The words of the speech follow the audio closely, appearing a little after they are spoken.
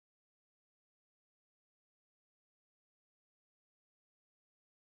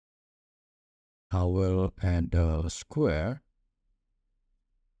I will add a square.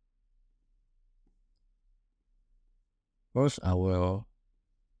 First, I will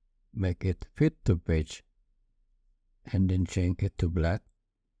make it fit the page and then change it to black.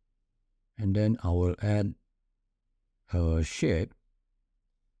 And then I will add a shape.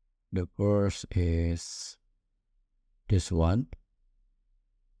 The first is this one.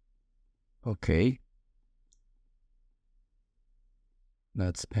 Okay.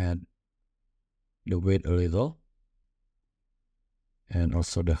 Let's add the width a little and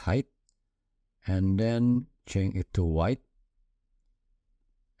also the height, and then change it to white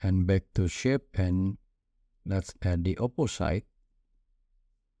and back to shape, and let's add the opposite.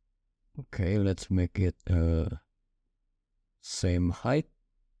 Okay, let's make it same height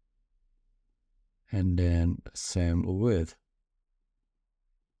and then same width.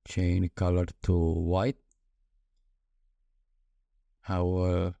 Change the color to white. I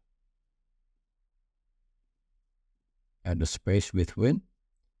will add the space between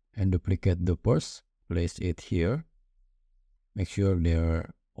and duplicate the first. Place it here. Make sure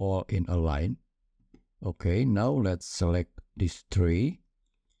they're all in a line. Okay, now let's select this tree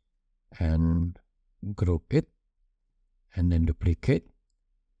and group it and then duplicate.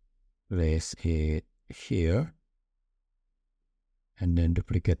 Place it here and then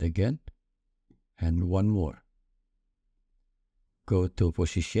duplicate again, and one more. Go to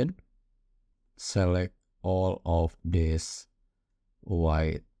position, select all of this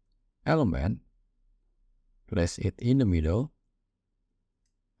white element, place it in the middle,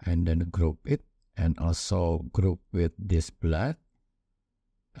 and then group it, and also group with this black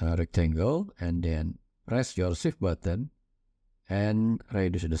rectangle, and then press your shift button and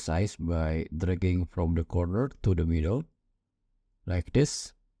reduce the size by dragging from the corner to the middle like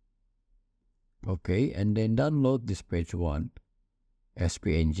this. Okay, and then download this page one as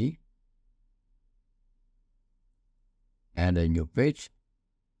PNG. Add a new page,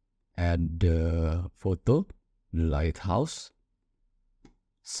 add the photo, the lighthouse,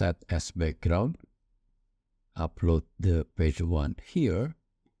 set as background, upload the page one here,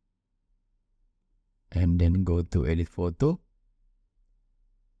 and then go to edit photo,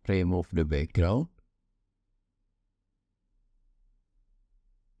 remove the background.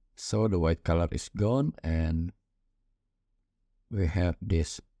 So the white color is gone and we have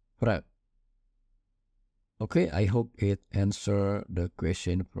this wrap. Okay, I hope it answered the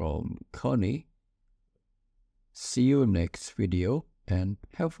question from Connie. See you next video and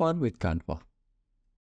have fun with Canva.